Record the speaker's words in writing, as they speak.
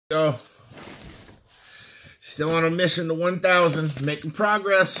Go. Still on a mission to 1,000. Making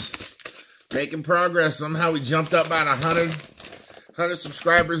progress. Making progress. Somehow we jumped up about 100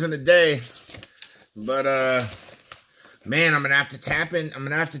 subscribers in a day. But man, I'm gonna have to tap in. I'm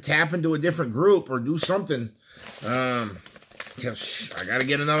gonna have to tap into a different group or do something. I gotta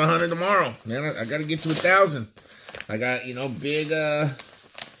get another 100 tomorrow. Man, I gotta get to 1,000. I got, you know, big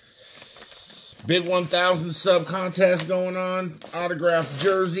 1,000 sub contest going on. Autographed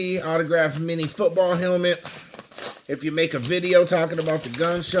jersey, autographed mini football helmet. If you make a video talking about the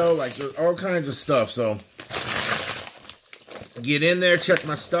gun show, like there's all kinds of stuff. So get in there, check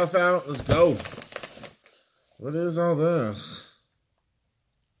my stuff out. Let's go. What is all this?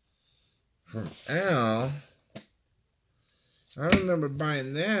 From Al. I remember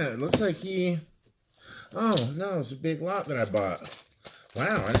buying that. It looks like he... Oh, no, it's a big lot that I bought.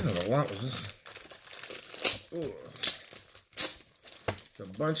 Wow, I didn't know the lot was this. Ooh. It's a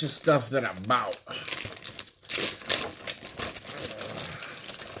bunch of stuff that I bought.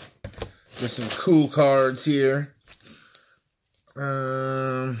 Just some cool cards here.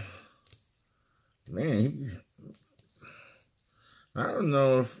 Man, I don't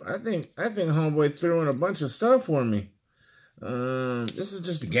know if... I think Homeboy threw in a bunch of stuff for me. This is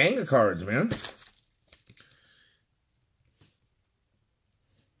just a gang of cards, man.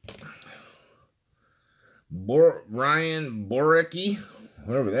 Ryan Borecki,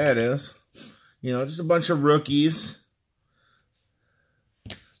 whatever that is. You know, just a bunch of rookies.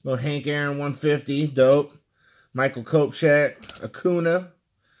 Little Hank Aaron 150, dope. Michael Kopechak, Acuna,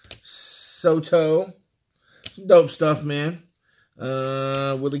 Soto. Some dope stuff, man.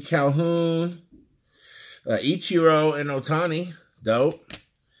 Willie Calhoun. Ichiro and Ohtani. Dope.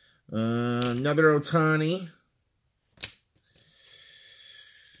 Another Ohtani.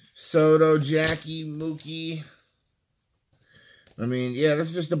 Soto, Jackie, Mookie. I mean, yeah,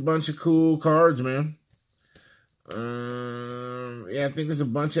 that's just a bunch of cool cards, man. Yeah, I think there's a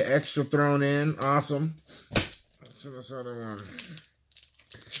bunch of extra thrown in. Awesome. What's this other one?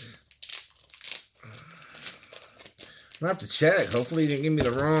 I'll have to check. Hopefully, he didn't give me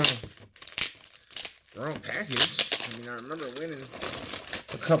the wrong package. I mean, I remember winning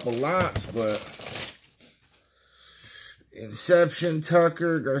a couple lots, but Inception,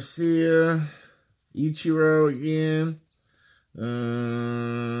 Tucker, Garcia, Ichiro again,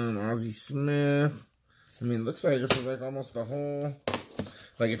 Ozzie Smith. I mean, it looks like this is like almost the whole.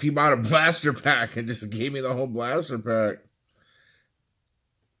 Like if you bought a blaster pack and just gave me the whole blaster pack.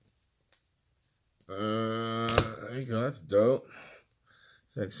 There you go. That's dope.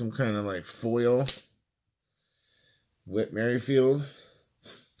 It's like some kind of like foil. Whit Merrifield.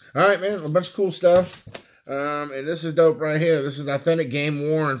 Alright, man. A bunch of cool stuff. And this is dope right here. This is authentic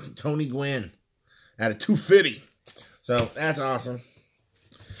game worn from Tony Gwynn at a 250. So that's awesome.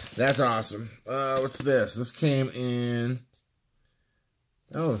 That's awesome. What's this? This came in.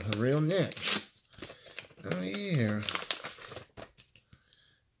 Oh, a real Nick. Oh yeah.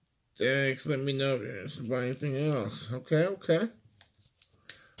 Thanks. Let me know if there's about anything else. Okay, okay.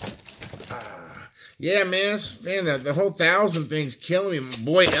 Yeah, man, the whole 1,000 thing's killing me. My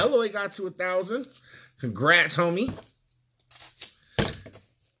boy Eloy got to 1,000. Congrats, homie.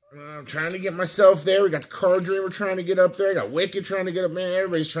 I'm trying to get myself there. We got the Card Dreamer trying to get up there. I got Wicked trying to get up. Man,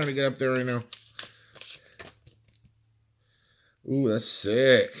 everybody's trying to get up there right now. Ooh, that's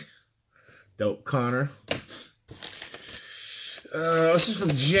sick. Dope, Connor. This is from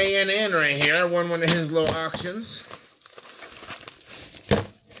JNN right here. I won one of his little auctions.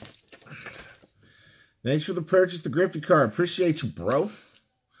 Thanks for the purchase, the Griffey card. Appreciate you, bro.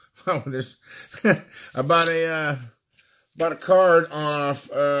 Oh, there's I bought a card off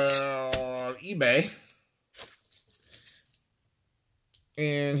eBay,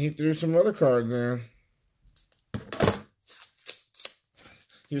 and he threw some other cards there.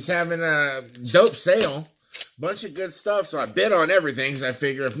 He was having a dope sale, bunch of good stuff. So I bid on everything. Cause I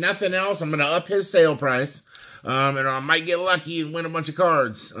figure if nothing else, I'm gonna up his sale price. And I might get lucky and win a bunch of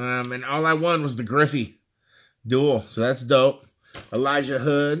cards. And all I won was the Griffey duel. So that's dope. Elijah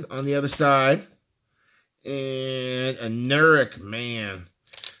Hood on the other side. And a Nurek, man.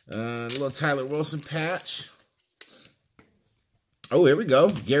 A little Tyler Wilson patch. Oh, here we go.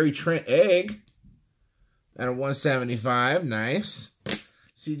 Gary Trent egg. At a 175. Nice.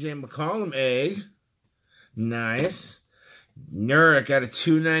 CJ McCollum egg. Nice. Nurek at a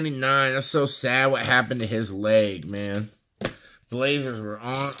 299. That's so sad what happened to his leg, man. Blazers were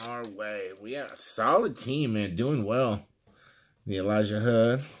on our way. We had a solid team, man. Doing well. The Elijah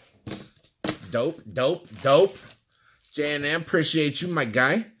Hood. Dope, dope, dope. J&M, appreciate you, my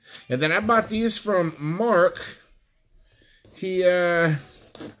guy. And then I bought these from Mark. He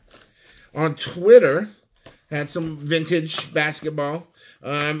on Twitter. Had some vintage basketball.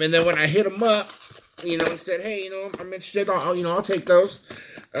 And then when I hit him up, you know, and said, hey, you know, I'm interested. I'll take those.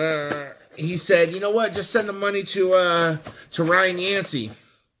 He said, you know what? Just send the money to Ryan Yancey.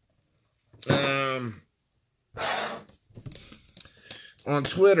 On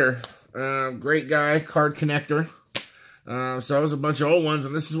Twitter. Great guy, card connector. So that was a bunch of old ones,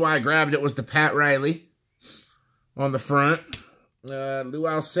 and this is why I grabbed it, was the Pat Riley on the front. Lou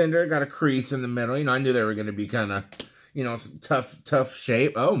Alcindor got a crease in the middle. You know, I knew they were going to be kind of, you know, some tough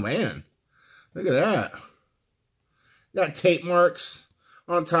shape. Oh, man. Look at that. Got tape marks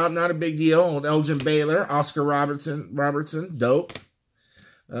on top. Not a big deal. Old Elgin Baylor. Oscar Robertson. Dope.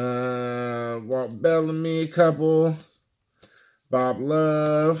 Walt Bellamy, a couple. Bob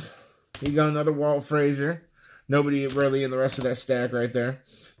Love. You got another Walt Frazier. Nobody really in the rest of that stack right there.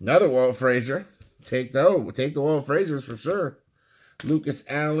 Another Walt Frazier. Take the Walt Fraziers for sure. Lucas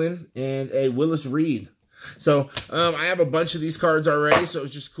Allen and a Willis Reed. So I have a bunch of these cards already, so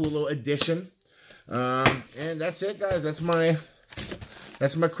it's just a cool little addition. And that's it, guys. That's my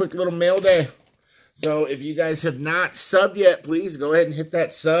quick little mail day. So if you guys have not subbed yet, please go ahead and hit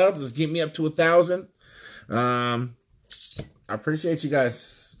that sub. Let's get me up to 1,000. I appreciate you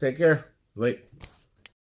guys. Take care. Late.